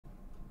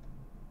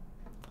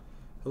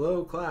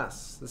Hello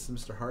class, this is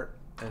Mr. Hart,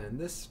 and in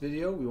this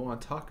video we want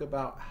to talk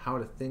about how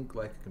to think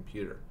like a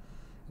computer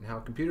and how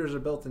computers are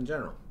built in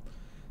general.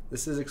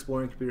 This is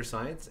exploring computer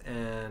science,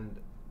 and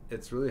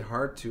it's really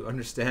hard to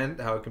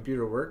understand how a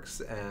computer works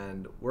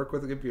and work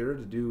with a computer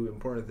to do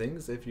important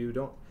things if you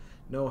don't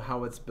know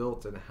how it's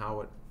built and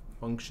how it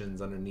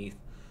functions underneath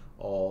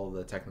all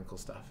the technical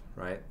stuff,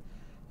 right?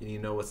 You need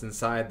to know what's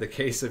inside the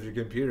case of your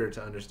computer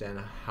to understand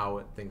how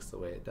it thinks the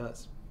way it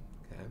does.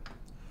 Okay?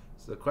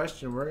 So the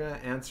question we're going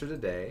to answer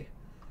today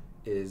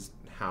is,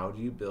 how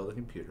do you build a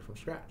computer from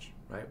scratch,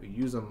 right? We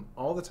use them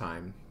all the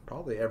time,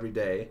 probably every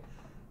day,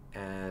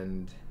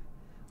 and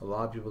a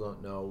lot of people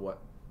don't know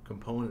what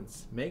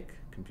components make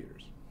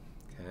computers,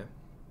 okay?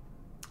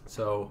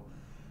 So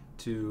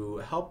to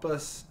help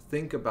us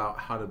think about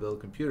how to build a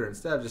computer,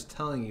 instead of just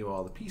telling you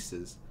all the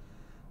pieces,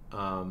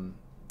 I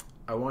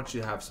want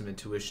you to have some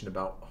intuition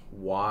about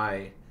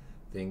why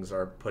things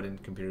are put in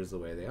computers the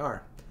way they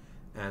are.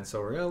 And so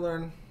we're going to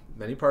learn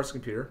many parts of the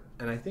computer,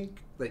 and I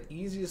think the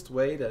easiest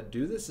way to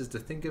do this is to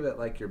think of it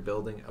like you're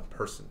building a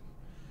person.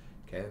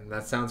 Okay, and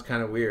that sounds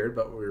kind of weird,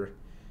 but we're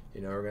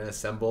going to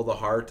assemble the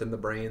heart and the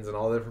brains and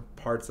all the different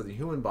parts of the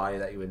human body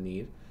that you would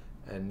need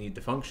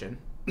to function,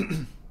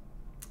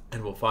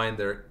 and we'll find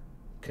their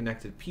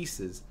connected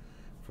pieces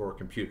for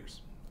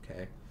computers.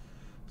 Okay,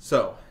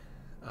 so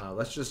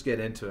let's just get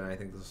into it, and I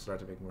think this will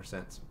start to make more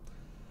sense.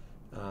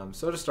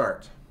 So to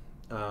start,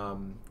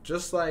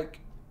 just like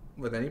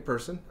with any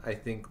person, I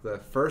think the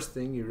first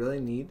thing you really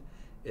need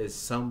is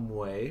some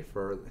way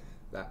for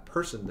that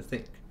person to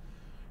think,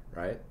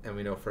 right? And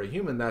we know for a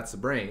human that's the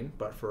brain,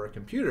 but for a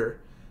computer,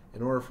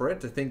 in order for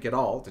it to think at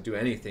all, to do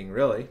anything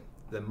really,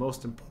 the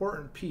most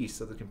important piece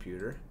of the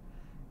computer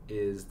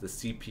is the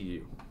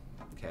CPU,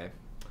 okay?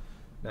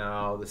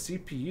 Now the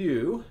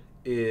CPU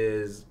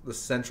is the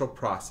central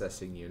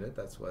processing unit,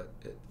 that's what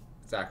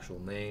its actual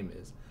name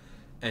is,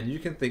 and you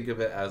can think of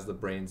it as the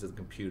brains of the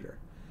computer.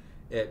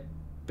 It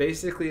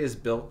basically is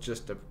built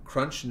just to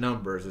crunch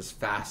numbers as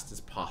fast as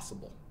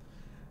possible.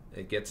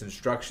 It gets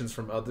instructions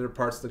from other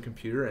parts of the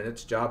computer, and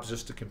its job is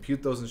just to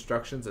compute those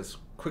instructions as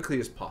quickly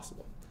as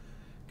possible.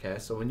 Okay,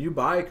 so when you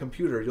buy a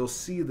computer, you'll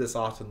see this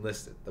often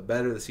listed. The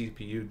better the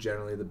CPU,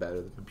 generally the better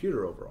the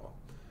computer overall.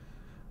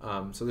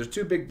 So there's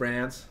two big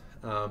brands.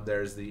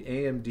 There's the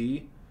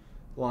AMD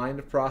line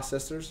of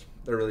processors.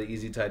 They're really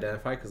easy to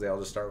identify because they all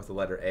just start with the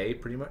letter A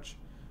pretty much.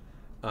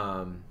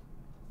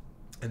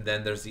 And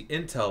then there's the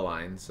Intel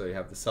line, so you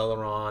have the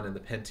Celeron and the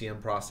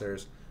Pentium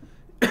processors.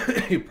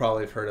 You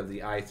probably have heard of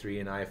the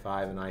i3 and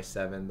i5 and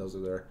i7. Those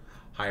are their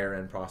higher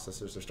end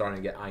processors. They're starting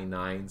to get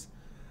i9s,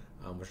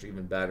 which are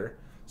even better.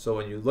 So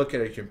when you look at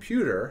a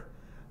computer,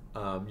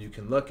 you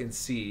can look and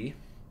see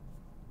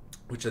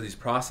which of these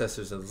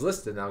processors is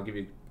listed, and I'll give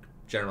you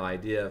a general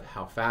idea of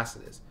how fast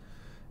it is.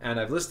 And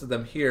I've listed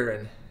them here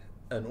in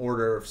an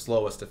order of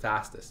slowest to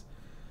fastest.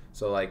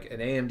 So like an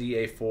AMD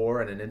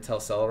A4 and an Intel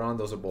Celeron,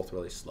 those are both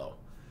really slow.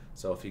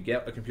 So if you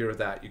get a computer with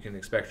that, you can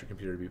expect your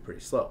computer to be pretty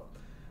slow.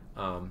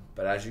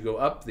 But as you go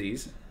up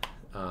these,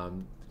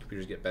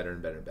 computers get better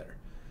and better and better.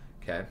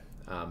 Okay,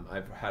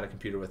 I've had a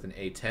computer with an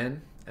A10,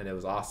 and it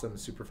was awesome,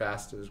 super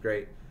fast, it was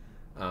great.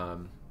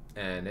 And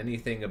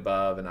anything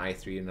above an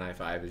i3 and an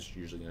i5 is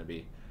usually going to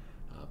be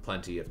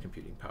plenty of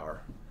computing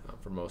power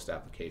for most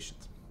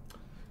applications.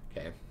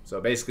 Okay, so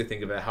basically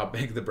think about how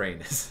big the brain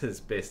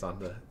is based on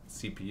the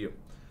CPU,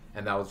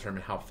 and that will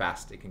determine how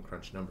fast it can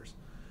crunch numbers.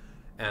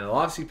 And a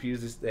lot of CPUs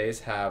these days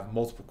have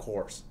multiple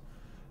cores,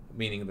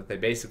 meaning that they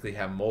basically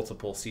have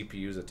multiple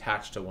CPUs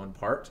attached to one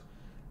part,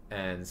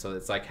 and so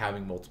it's like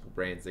having multiple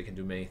brains. They can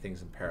do many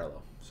things in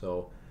parallel.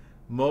 So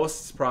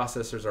most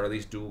processors are at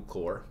least dual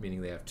core,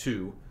 meaning they have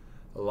two.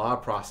 A lot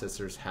of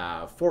processors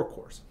have 4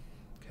 cores,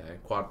 okay,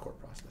 quad core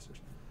processors.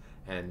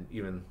 And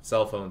even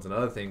cell phones and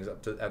other things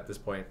up to, at this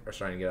point, are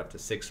starting to get up to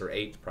 6 or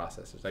 8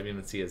 processors. I've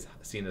even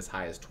seen as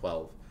high as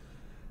 12,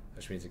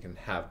 which means it can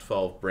have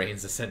 12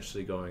 brains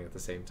essentially going at the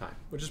same time,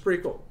 which is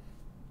pretty cool.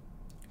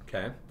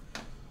 Okay,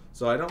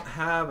 so I don't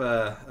have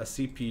a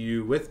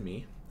CPU with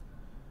me,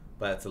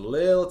 but it's a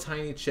little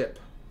tiny chip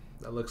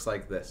that looks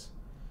like this.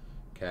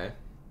 Okay,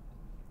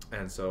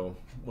 and so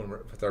when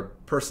we're with our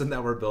person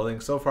that we're building,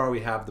 so far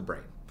we have the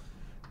brain.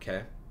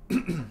 Okay,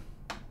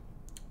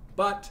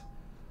 but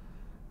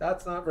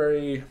that's not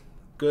very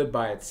good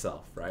by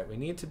itself, right? We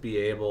need to be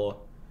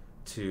able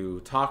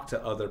to talk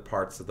to other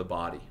parts of the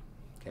body.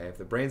 Okay, if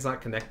the brain's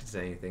not connected to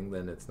anything,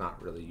 then it's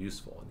not really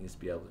useful. It needs to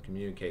be able to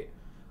communicate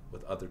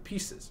with other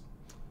pieces.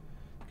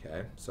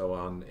 Okay, so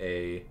on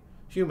a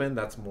human,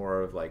 that's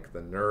more of like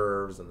the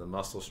nerves and the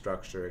muscle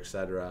structure,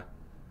 etc.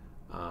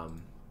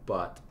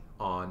 But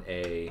on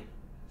a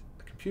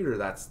computer,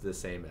 that's the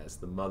same as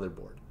the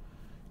motherboard.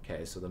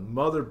 Okay, so the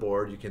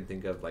motherboard, you can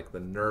think of like the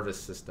nervous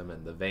system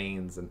and the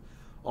veins and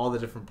all the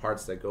different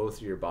parts that go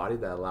through your body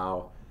that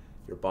allow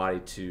your body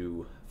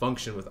to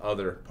function with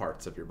other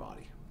parts of your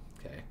body.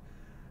 Okay,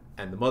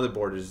 and the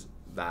motherboard is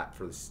that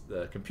for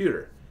the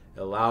computer.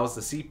 It allows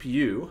the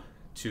CPU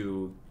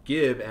to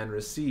give and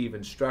receive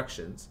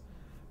instructions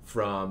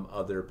from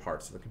other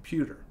parts of the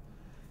computer.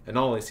 And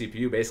not only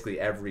CPU, basically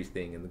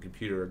everything in the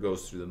computer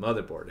goes through the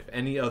motherboard. If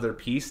any other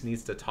piece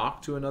needs to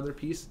talk to another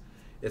piece,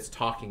 it's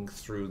talking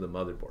through the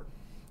motherboard.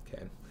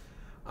 Okay.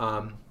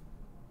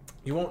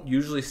 You won't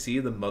usually see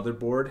the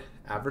motherboard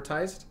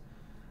advertised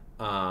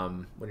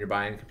when you're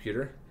buying a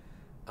computer,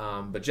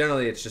 but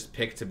generally it's just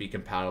picked to be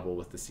compatible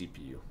with the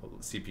CPU. Well,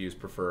 CPUs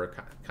prefer a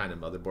kind of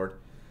motherboard,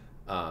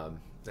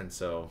 and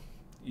so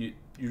you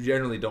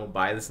generally don't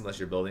buy this unless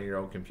you're building your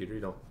own computer.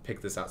 You don't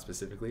pick this out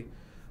specifically,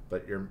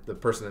 but the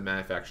person that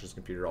manufactures the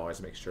computer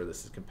always makes sure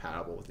this is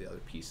compatible with the other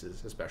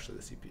pieces, especially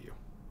the CPU.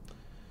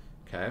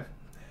 Okay,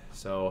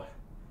 so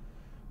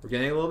we're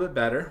getting a little bit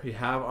better. We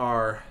have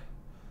our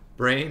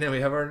brain and we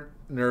have our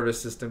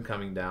nervous system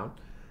coming down,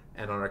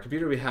 and on our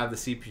computer we have the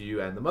CPU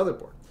and the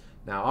motherboard.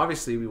 Now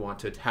obviously we want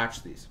to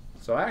attach these,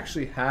 so I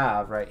actually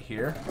have right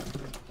here,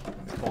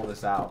 pull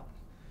this out,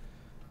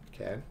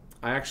 okay,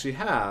 I actually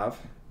have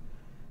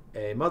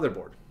a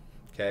motherboard,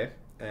 okay,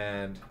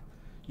 and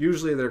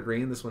usually they're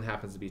green. This one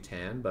happens to be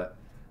tan, but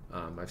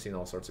I've seen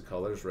all sorts of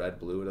colors, red,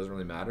 blue, it doesn't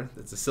really matter.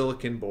 It's a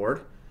silicon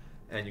board,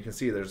 and you can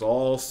see there's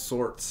all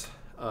sorts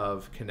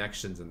of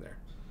connections in there,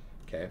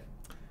 okay,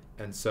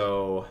 and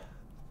so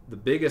the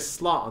biggest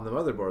slot on the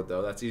motherboard,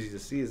 though, that's easy to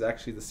see, is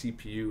actually the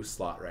CPU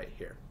slot right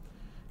here.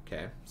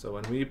 Okay, so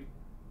when we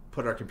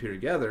put our computer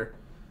together,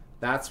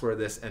 that's where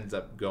this ends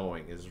up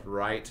going, is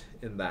right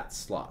in that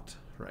slot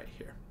right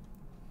here.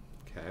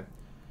 Okay,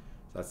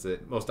 so that's the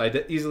most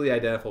easily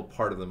identifiable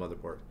part of the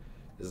motherboard,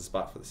 is the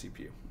spot for the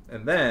CPU.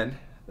 And then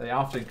they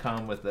often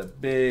come with a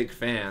big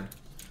fan,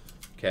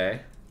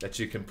 okay, that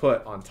you can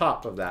put on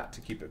top of that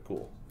to keep it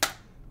cool.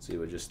 So you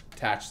would just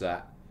attach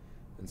that.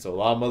 And so a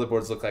lot of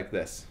motherboards look like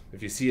this.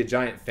 If you see a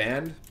giant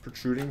fan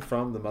protruding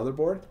from the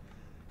motherboard,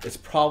 it's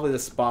probably the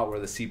spot where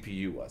the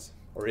CPU was,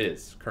 or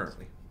is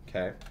currently,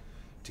 okay,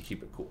 to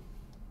keep it cool.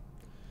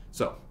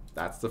 So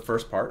that's the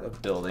first part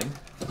of building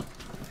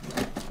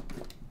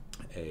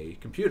a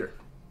computer.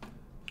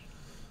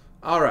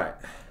 All right,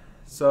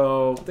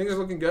 so things are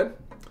looking good,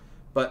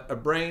 but a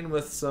brain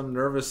with some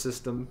nervous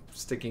system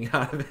sticking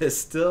out of it is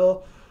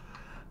still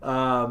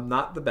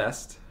not the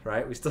best,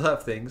 right? We still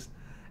have things.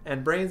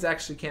 And brains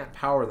actually can't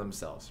power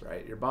themselves,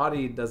 right? Your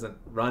body doesn't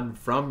run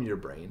from your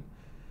brain.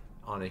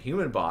 On a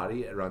human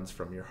body, it runs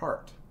from your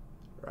heart,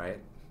 right?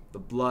 The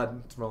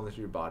blood flowing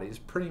through your body is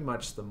pretty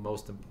much the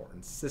most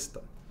important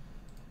system.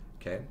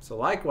 Okay, so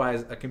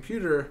likewise, a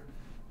computer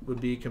would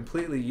be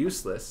completely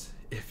useless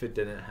if it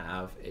didn't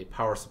have a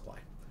power supply.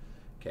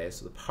 Okay,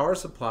 so the power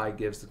supply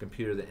gives the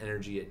computer the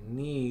energy it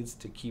needs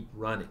to keep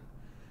running.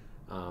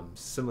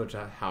 Similar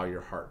to how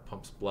your heart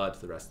pumps blood to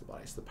the rest of the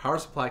body. So the power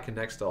supply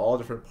connects to all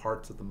different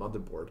parts of the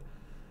motherboard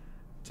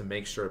to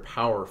make sure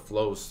power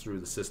flows through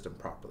the system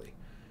properly.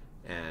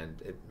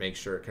 And it makes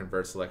sure it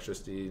converts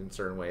electricity in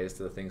certain ways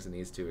to the things it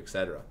needs to,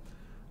 etc.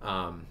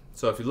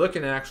 So if you look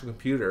at an actual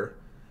computer,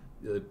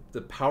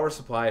 the power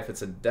supply, if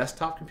it's a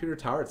desktop computer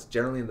tower, it's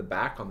generally in the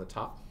back on the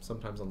top,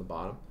 sometimes on the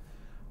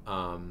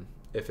bottom.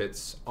 If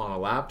it's on a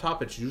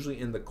laptop, it's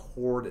usually in the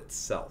cord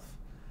itself.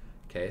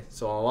 Okay,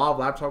 so on a lot of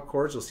laptop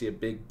cords, you'll see a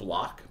big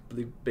block,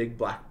 big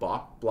black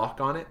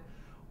block on it,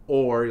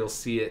 or you'll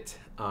see it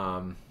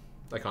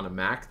like on a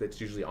Mac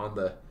that's usually on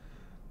the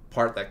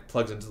part that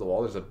plugs into the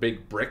wall. There's a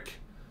big brick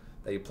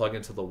that you plug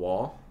into the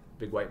wall,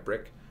 big white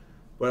brick.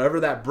 Whatever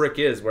that brick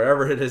is,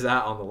 wherever it is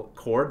at on the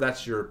cord,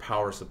 that's your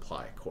power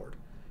supply cord.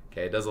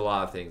 Okay, it does a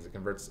lot of things. It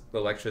converts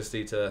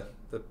electricity to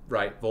the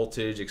right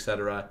voltage,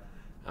 etc.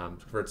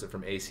 Converts it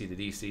from AC to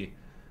DC,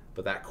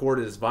 but that cord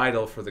is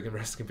vital for the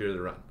rest of the computer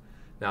to run.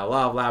 Now, a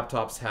lot of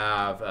laptops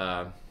have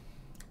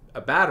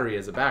a battery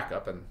as a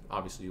backup, and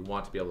obviously you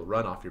want to be able to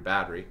run off your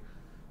battery,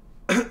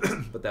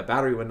 but that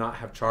battery would not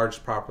have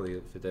charged properly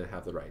if it didn't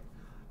have the right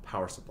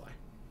power supply.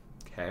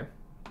 Okay.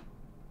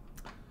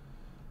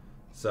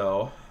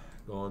 So,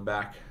 going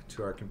back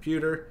to our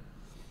computer,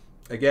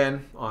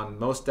 again, on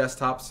most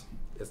desktops,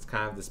 it's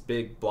kind of this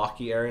big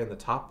blocky area in the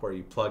top where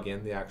you plug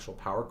in the actual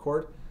power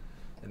cord.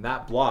 And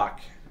that block,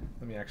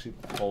 let me actually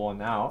pull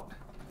one out.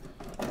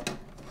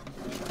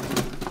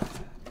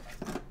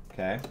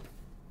 Okay,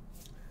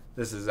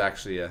 this is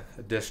actually a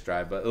disk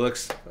drive, but it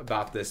looks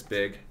about this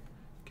big.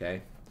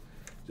 Okay,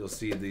 you'll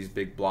see these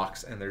big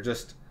blocks, and they're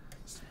just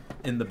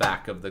in the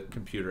back of the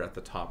computer at the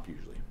top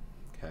usually.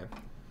 Okay,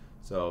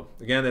 so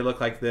again, they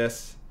look like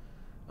this.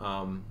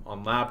 On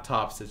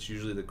laptops, it's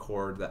usually the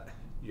cord that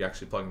you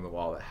actually plug in the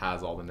wall that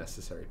has all the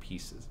necessary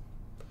pieces.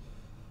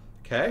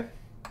 Okay,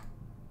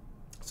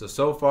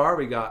 so far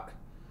we got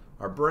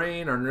our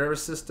brain, our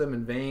nervous system,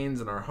 and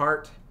veins, and our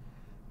heart.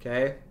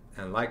 Okay.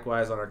 And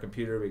likewise on our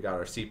computer, we got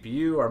our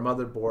CPU, our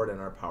motherboard,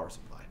 and our power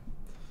supply.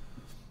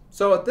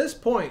 So at this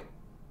point,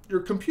 your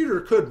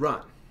computer could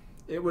run.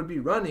 It would be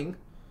running,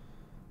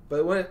 but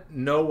it wouldn't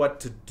know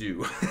what to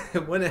do.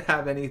 It wouldn't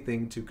have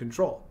anything to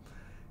control.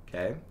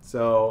 Okay,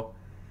 so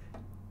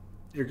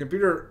your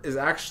computer is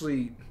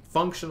actually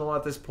functional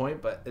at this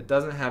point, but it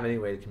doesn't have any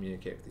way to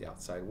communicate with the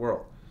outside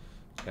world.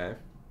 Okay,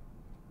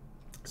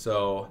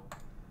 so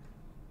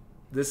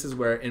this is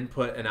where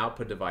input and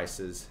output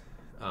devices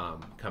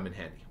come in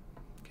handy.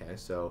 Okay,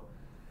 so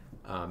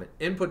An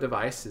input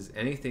device is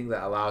anything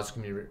that allows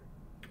the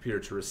computer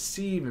to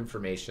receive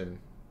information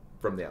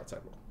from the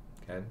outside world.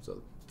 Okay,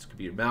 so this could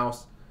be your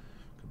mouse,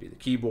 could be the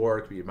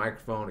keyboard, could be your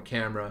microphone, a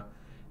camera,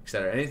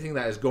 etc. Anything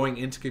that is going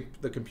into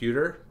the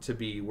computer to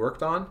be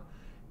worked on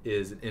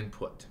is an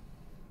input.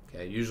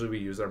 Okay, usually we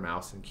use our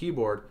mouse and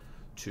keyboard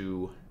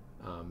to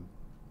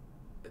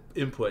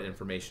input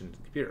information to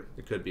the computer.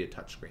 It could be a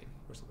touch screen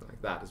or something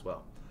like that as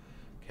well.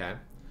 Okay,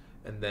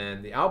 and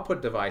then the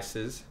output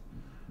devices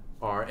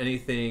are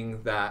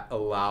anything that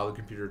allow the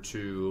computer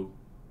to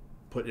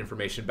put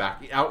information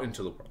back out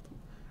into the world.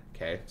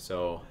 Okay,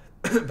 so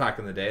back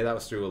in the day, that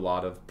was through a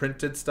lot of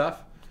printed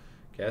stuff.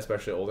 Okay,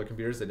 especially older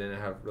computers, they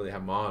didn't really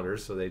have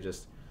monitors, so they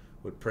just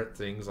would print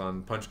things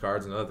on punch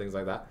cards and other things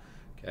like that.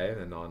 Okay,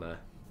 and on a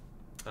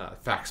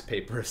fax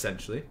paper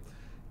essentially.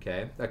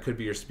 Okay, that could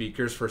be your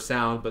speakers for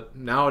sound, but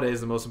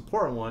nowadays the most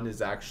important one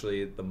is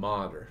actually the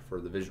monitor for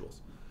the visuals.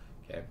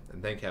 Okay,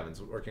 and thank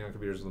heavens, working on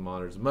computers with a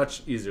monitor is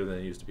much easier than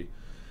it used to be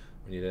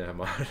when you didn't have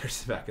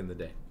monitors back in the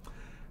day.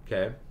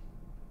 Okay,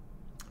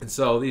 and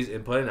so these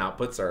input and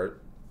outputs are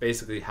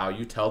basically how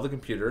you tell the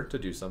computer to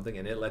do something,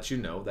 and it lets you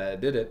know that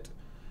it did it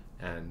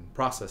and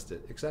processed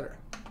it, etc.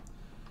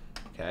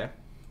 Okay,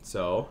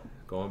 so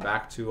going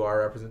back to our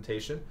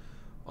representation,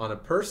 on a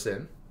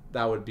person,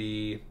 that would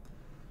be,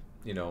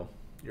 you know,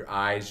 your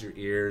eyes, your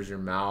ears, your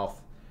mouth,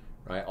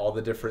 right? All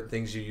the different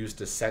things you use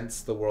to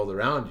sense the world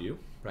around you,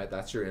 right?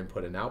 That's your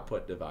input and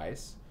output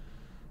device.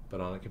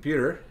 But on a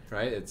computer,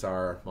 right, it's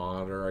our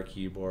monitor, our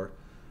keyboard,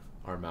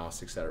 our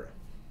mouse, etc.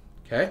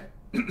 Okay?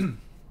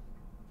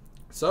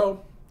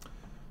 So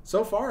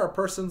far our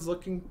person's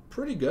looking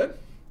pretty good.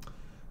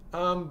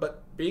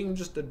 But being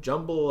just a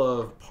jumble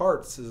of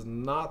parts is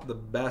not the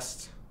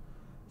best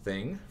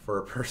thing for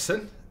a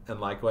person,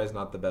 and likewise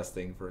not the best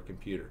thing for a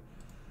computer.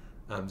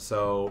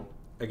 So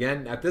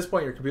again, at this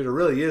point, your computer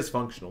really is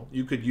functional.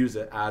 You could use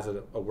it as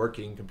a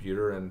working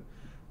computer and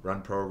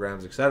run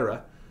programs,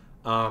 etc.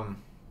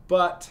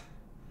 But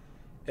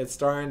it's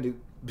starting to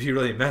be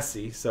really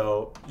messy.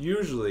 So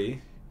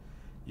usually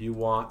you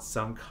want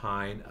some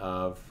kind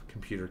of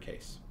computer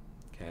case.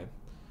 Okay,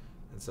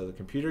 and so the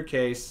computer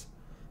case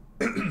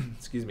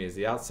excuse me, is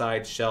the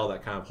outside shell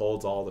that kind of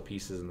holds all the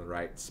pieces in the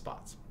right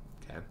spots.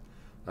 Okay,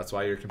 that's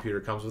why your computer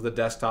comes with a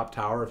desktop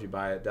tower if you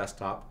buy a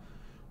desktop,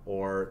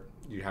 or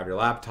you have your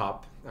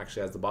laptop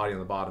actually has the body on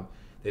the bottom.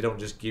 They don't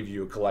just give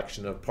you a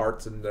collection of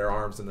parts in their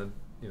arms and then,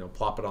 you know,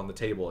 plop it on the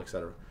table,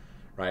 etc.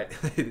 Right?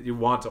 You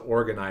want to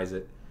organize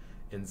it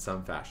in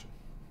some fashion.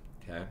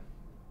 Okay.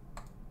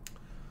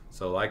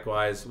 So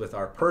likewise with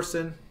our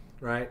person,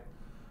 right?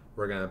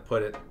 We're going to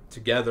put it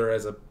together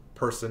as a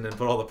person and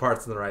put all the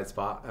parts in the right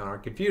spot. On our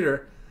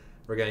computer,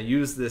 we're going to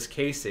use this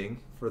casing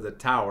for the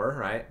tower,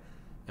 right?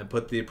 And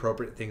put the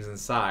appropriate things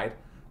inside.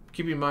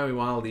 Keep in mind we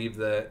want to leave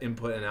the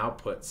input and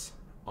outputs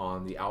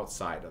on the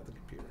outside of the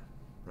computer,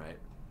 right?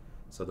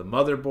 So the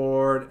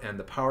motherboard and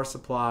the power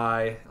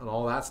supply and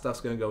all that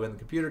stuff's going to go in the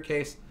computer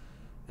case,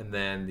 and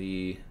then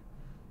the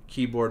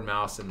keyboard,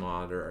 mouse, and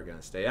monitor are going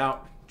to stay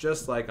out.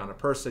 Just like on a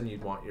person,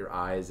 you'd want your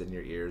eyes and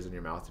your ears and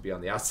your mouth to be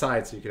on the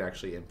outside so you can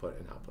actually input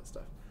and output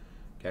stuff.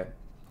 Okay.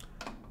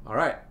 All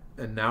right.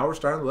 And now we're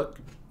starting to look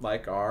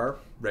like our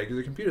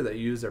regular computer that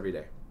you use every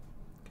day.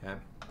 Okay.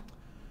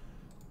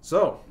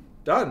 So,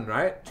 done,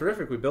 right?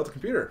 Terrific. We built a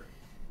computer.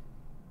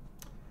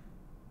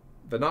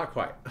 But not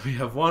quite. We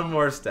have one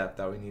more step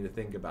that we need to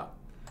think about,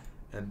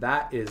 and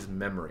that is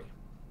memory.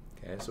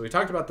 Okay. So we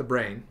talked about the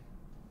brain,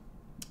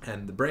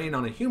 and the brain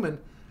on a human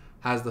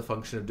has the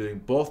function of doing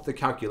both the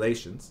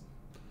calculations,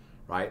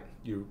 right?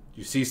 You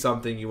see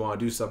something, you want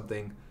to do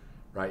something,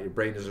 right? Your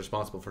brain is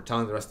responsible for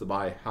telling the rest of the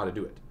body how to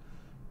do it,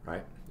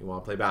 right? You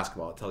want to play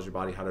basketball, it tells your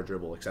body how to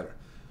dribble, etc.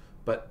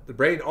 But the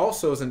brain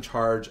also is in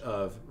charge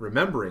of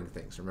remembering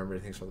things from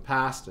the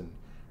past and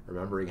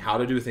remembering how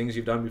to do things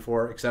you've done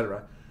before,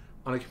 etc.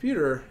 On a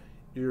computer,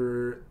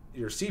 your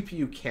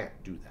CPU can't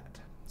do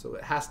that. So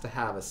it has to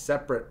have a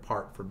separate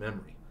part for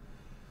memory.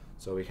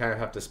 So we kind of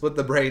have to split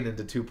the brain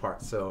into two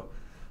parts. So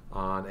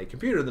on a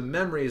computer, the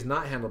memory is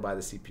not handled by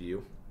the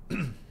CPU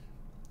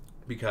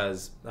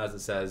because, as it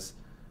says,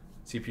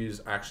 CPUs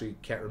actually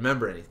can't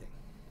remember anything.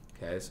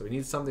 Okay, so we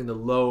need something to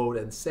load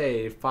and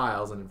save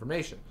files and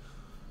information.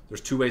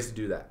 There's two ways to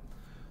do that.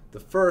 The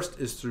first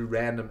is through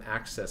random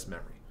access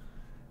memory.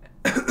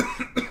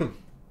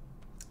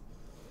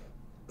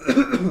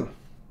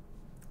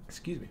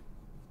 Excuse me.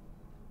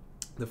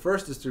 The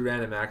first is through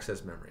random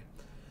access memory,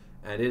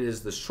 and it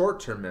is the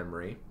short-term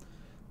memory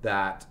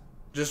that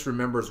just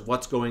remembers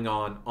what's going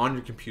on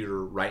your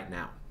computer right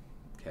now.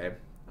 Okay,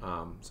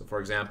 so for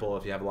example,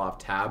 if you have a lot of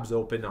tabs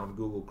open on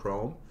Google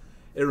Chrome,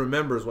 it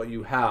remembers what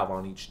you have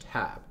on each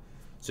tab,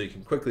 so you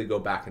can quickly go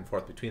back and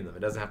forth between them. It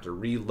doesn't have to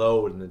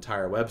reload an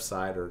entire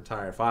website or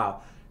entire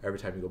file every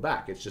time you go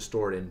back. It's just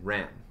stored in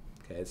RAM.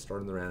 Okay, it's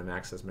stored in the random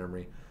access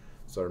memory,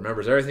 so it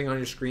remembers everything on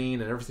your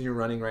screen and everything you're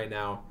running right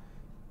now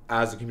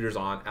as the computer's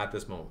on at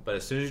this moment. But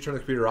as soon as you turn the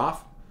computer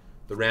off,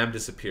 the RAM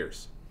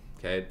disappears.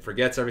 Okay, it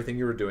forgets everything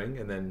you were doing,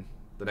 and then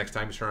the next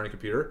time you turn on a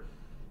computer,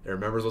 it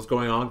remembers what's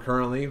going on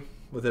currently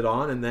with it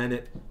on, and then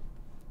it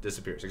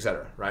disappears,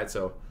 etc. Right?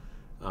 So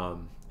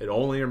it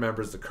only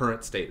remembers the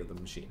current state of the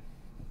machine.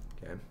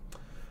 Okay,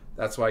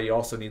 that's why you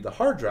also need the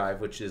hard drive,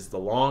 which is the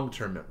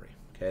long-term memory.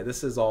 Okay,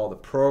 this is all the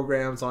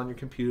programs on your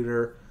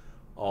computer,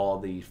 all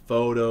the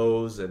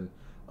photos and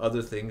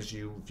other things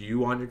you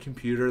view on your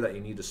computer that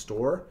you need to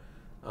store.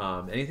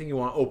 Anything you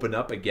want to open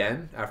up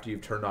again after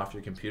you've turned off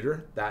your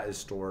computer, that is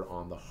stored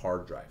on the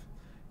hard drive.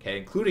 Okay,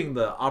 including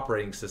the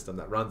operating system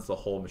that runs the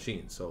whole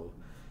machine. So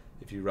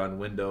if you run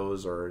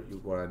Windows or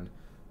you run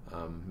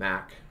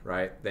Mac,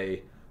 right,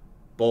 they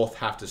both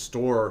have to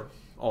store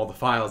all the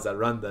files that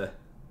run the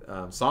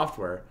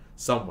software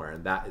somewhere,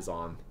 and that is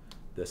on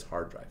this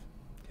hard drive.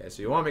 Okay,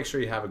 so you want to make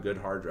sure you have a good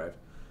hard drive.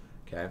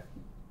 Okay,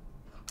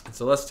 and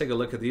so let's take a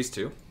look at these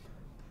two.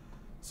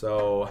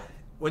 So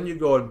when you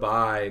go and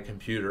buy a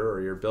computer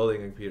or you're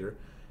building a computer,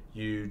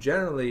 you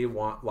generally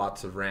want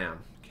lots of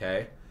RAM.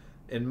 Okay,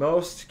 in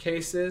most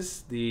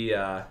cases,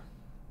 the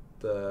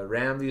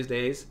RAM these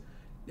days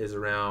is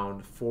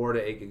around 4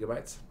 to 8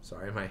 gigabytes.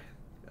 Sorry, my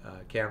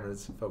camera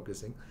is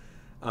focusing.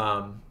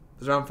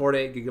 It's around 4 to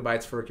 8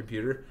 gigabytes for a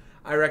computer.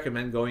 I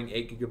recommend going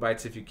 8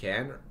 gigabytes if you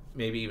can,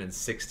 maybe even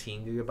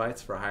 16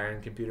 gigabytes for a higher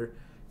end computer,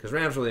 because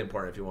RAM is really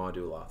important if you want to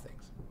do a lot of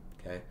things.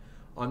 Okay,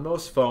 on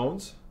most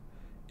phones,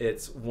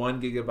 it's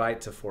 1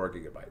 gigabyte to 4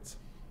 gigabytes.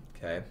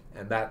 Okay,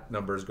 and that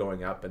number is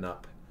going up and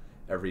up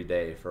every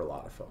day for a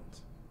lot of phones.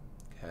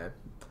 Okay,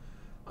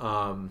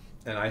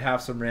 and I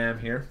have some RAM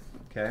here.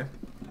 Okay,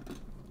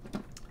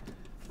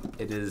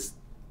 it is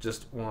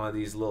just one of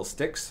these little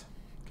sticks.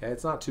 Okay,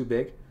 it's not too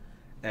big,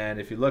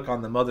 and if you look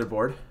on the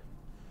motherboard,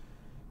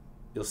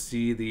 you'll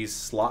see these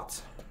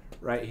slots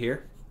right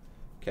here.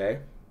 Okay,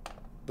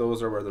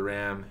 those are where the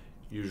RAM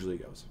usually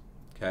goes.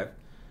 Okay,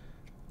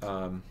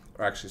 or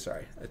actually,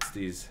 sorry, it's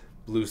these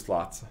blue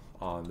slots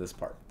on this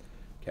part.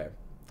 Okay,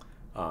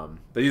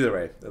 but either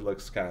way, it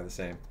looks kind of the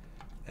same,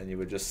 and you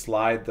would just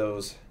slide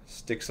those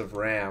sticks of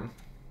RAM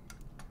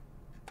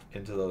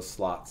into those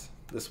slots.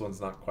 This one's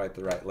not quite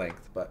the right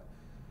length, but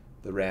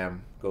the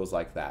RAM goes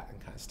like that and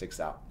kind of sticks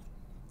out.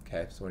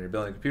 Okay, so when you're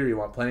building a computer, you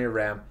want plenty of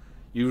RAM.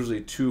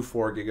 Usually 2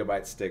 4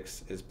 gigabyte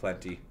sticks is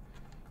plenty.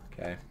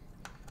 Okay,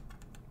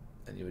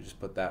 and you would just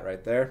put that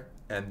right there.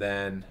 And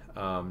then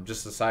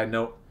just a side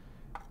note,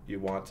 you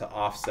want to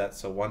offset,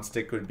 so one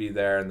stick would be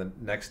there and the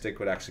next stick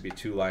would actually be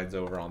 2 lines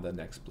over on the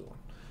next blue one.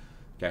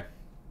 Okay,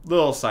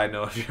 little side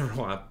note if you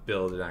ever want to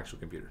build an actual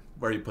computer.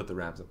 Where you put the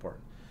RAM is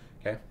important.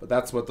 Okay, but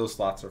that's what those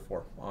slots are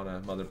for on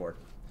a motherboard.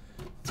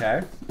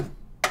 Okay,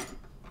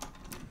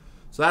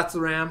 so that's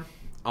the RAM.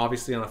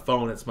 Obviously on a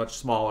phone it's much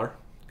smaller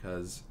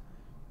because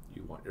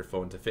you want your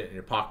phone to fit in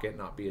your pocket,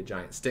 not be a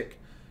giant stick.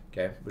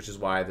 Okay, which is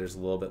why there's a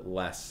little bit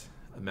less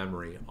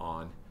memory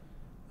on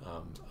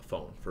a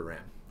phone for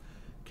RAM.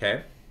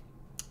 Okay,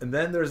 and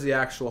then there's the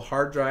actual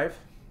hard drive.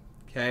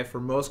 Okay, for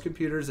most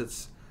computers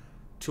it's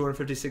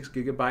 256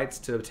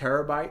 gigabytes to a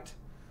terabyte.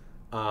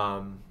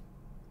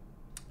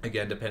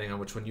 Again, depending on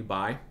which one you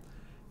buy.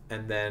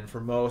 And then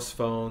for most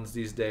phones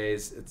these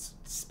days, it's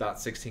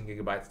about 16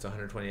 gigabytes to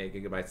 128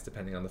 gigabytes,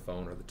 depending on the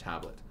phone or the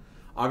tablet.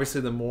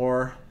 Obviously, the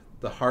more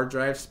the hard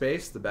drive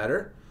space, the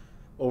better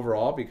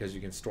overall, because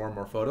you can store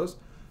more photos.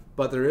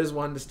 But there is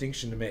one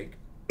distinction to make.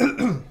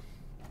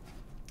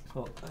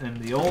 Well, in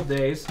the old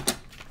days,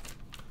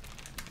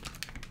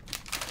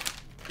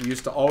 you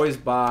used to always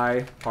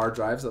buy hard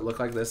drives that look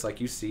like this,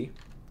 like you see.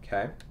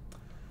 Okay,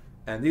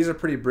 and these are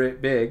pretty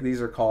big.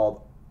 These are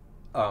called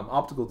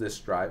optical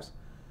disc drives.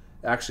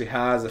 It actually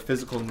has a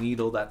physical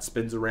needle that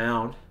spins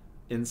around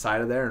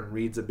inside of there and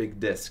reads a big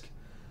disc.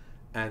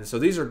 And so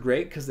these are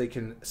great because they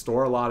can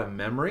store a lot of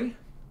memory.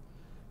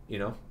 You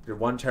know, your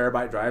 1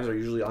 terabyte drives are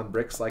usually on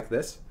bricks like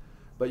this,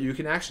 but you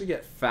can actually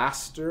get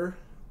faster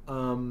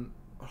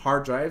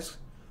hard drives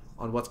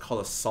on what's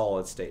called a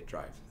solid state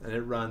drive, and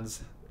it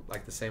runs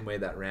like the same way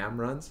that RAM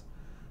runs.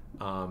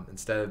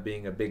 Instead of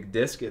being a big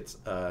disk, it's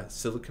a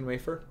silicon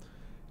wafer.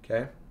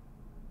 Okay,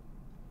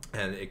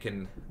 and it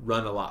can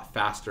run a lot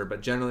faster,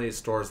 but generally it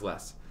stores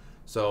less.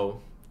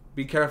 So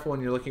be careful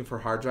when you're looking for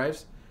hard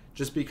drives.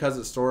 Just because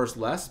it stores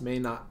less may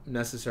not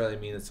necessarily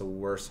mean it's a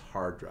worse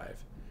hard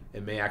drive.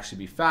 It may actually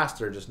be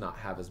faster, just not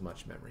have as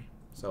much memory.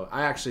 So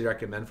I actually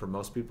recommend for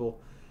most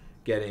people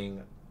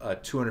getting a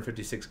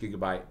 256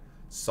 gigabyte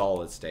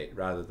solid state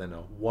rather than a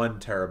 1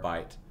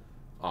 terabyte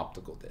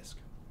optical disk.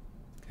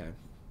 Okay,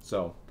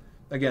 so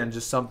again,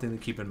 just something to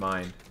keep in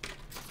mind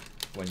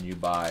when you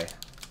buy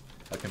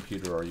a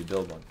computer or you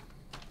build one.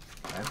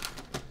 Okay,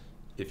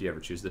 if you ever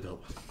choose to build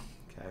one.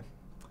 Okay.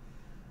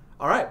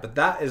 All right, but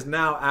that is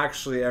now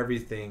actually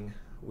everything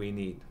we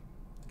need.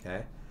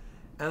 Okay,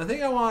 and the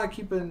thing I want to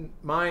keep in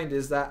mind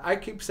is that I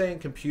keep saying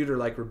computer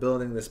like we're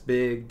building this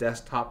big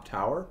desktop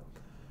tower,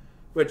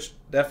 which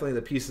definitely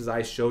the pieces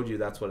I showed you,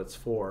 that's what it's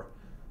for.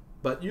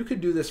 But you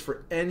could do this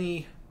for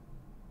any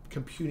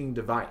computing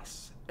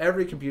device.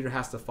 Every computer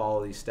has to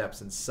follow these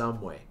steps in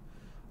some way.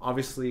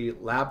 Obviously,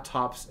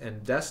 laptops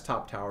and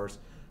desktop towers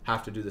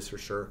have to do this for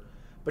sure.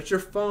 But your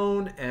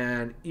phone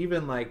and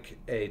even like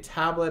a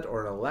tablet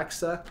or an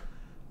Alexa,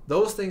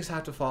 those things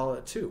have to follow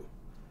it too.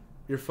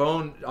 your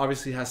phone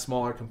obviously has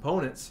smaller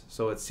components,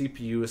 so its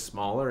CPU is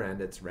smaller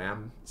and its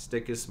RAM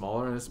stick is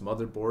smaller and its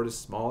motherboard is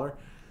smaller,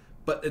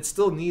 but it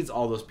still needs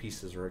all those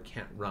pieces or it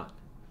can't run.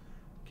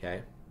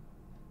 Okay?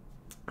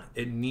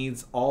 It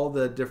needs all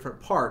the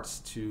different parts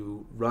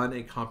to run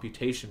a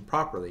computation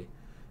properly.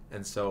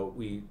 And so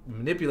we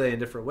manipulate in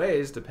different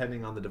ways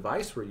depending on the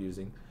device we're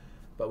using,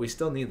 but we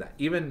still need that.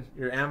 Even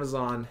your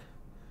Amazon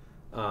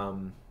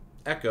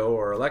Echo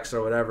or Alexa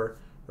or whatever,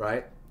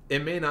 right?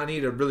 It may not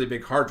need a really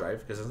big hard drive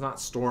because it's not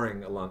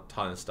storing a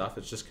ton of stuff.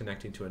 It's just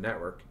connecting to a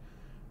network,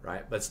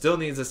 right? But still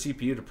needs a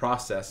CPU to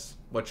process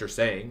what you're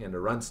saying and to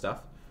run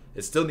stuff.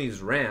 It still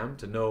needs RAM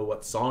to know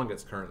what song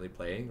it's currently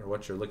playing or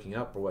what you're looking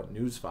up or what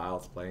news file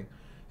it's playing,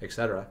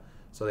 etc.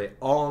 So they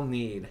all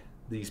need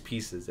these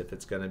pieces if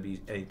it's going to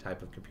be any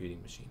type of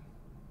computing machine.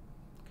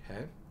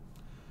 Okay.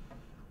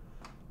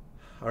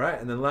 All right,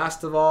 and then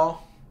last of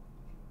all,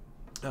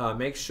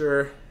 make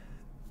sure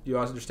you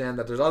also understand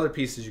that there's other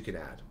pieces you can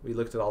add. We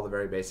looked at all the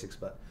very basics,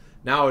 but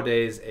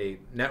nowadays a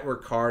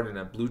network card and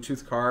a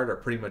Bluetooth card are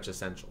pretty much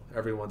essential.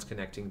 Everyone's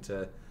connecting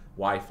to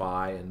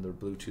Wi-Fi and their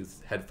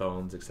Bluetooth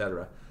headphones,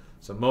 etc.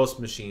 So most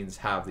machines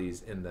have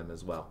these in them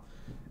as well.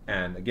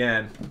 And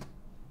again,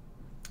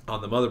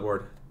 on the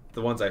motherboard,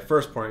 the ones I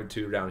first pointed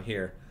to down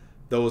here,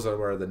 those are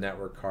where the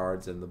network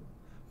cards and the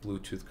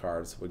Bluetooth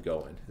cards would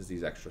go in, is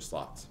these extra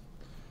slots.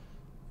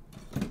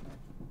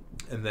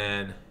 And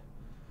then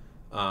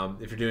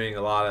if you're doing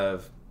a lot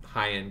of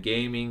high-end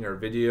gaming or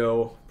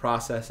video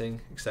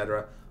processing,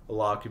 etc., a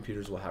lot of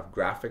computers will have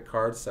graphic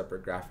cards,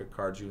 separate graphic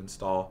cards you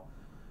install.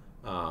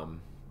 And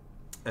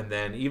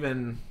then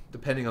even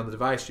depending on the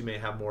device, you may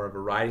have more of a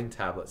writing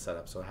tablet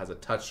setup. So it has a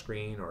touch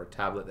screen or a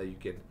tablet that you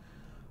can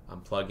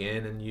plug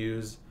in and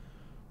use.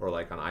 Or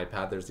like on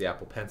iPad, there's the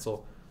Apple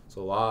Pencil.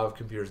 So a lot of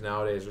computers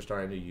nowadays are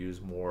starting to use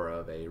more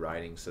of a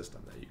writing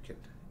system that you can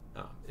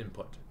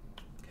input.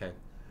 Okay,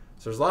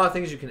 so there's a lot of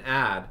things you can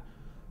add,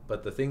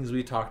 but the things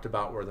we talked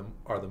about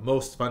are the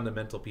most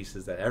fundamental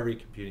pieces that every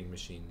computing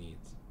machine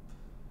needs.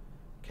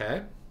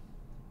 Okay?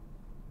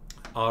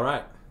 All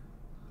right.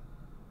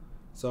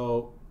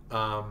 So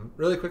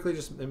really quickly,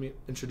 just let me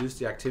introduce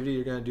the activity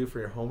you're going to do for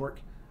your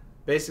homework.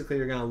 Basically,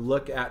 you're going to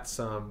look at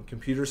some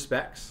computer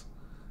specs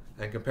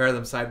and compare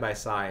them side by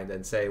side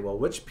and say, well,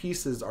 which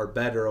pieces are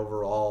better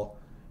overall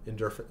in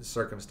different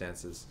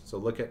circumstances? So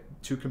look at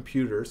two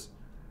computers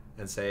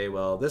and say,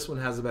 well, this one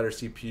has a better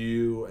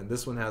CPU and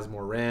this one has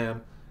more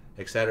RAM,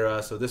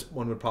 etc. So this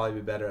one would probably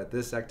be better at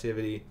this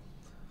activity,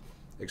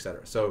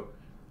 etc. So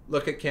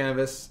look at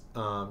Canvas.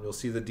 You'll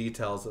see the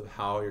details of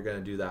how you're going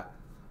to do that.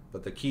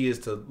 But the key is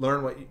to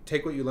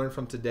take what you learned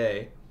from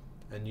today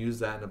and use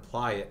that and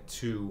apply it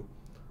to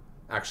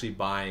actually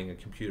buying a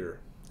computer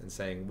and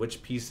saying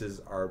which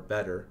pieces are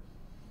better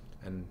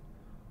and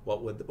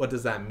what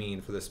does that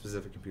mean for the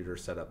specific computer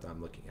setup that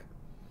I'm looking at.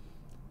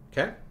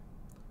 Okay?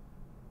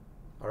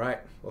 All right.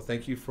 Well,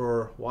 thank you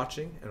for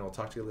watching, and I'll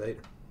talk to you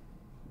later.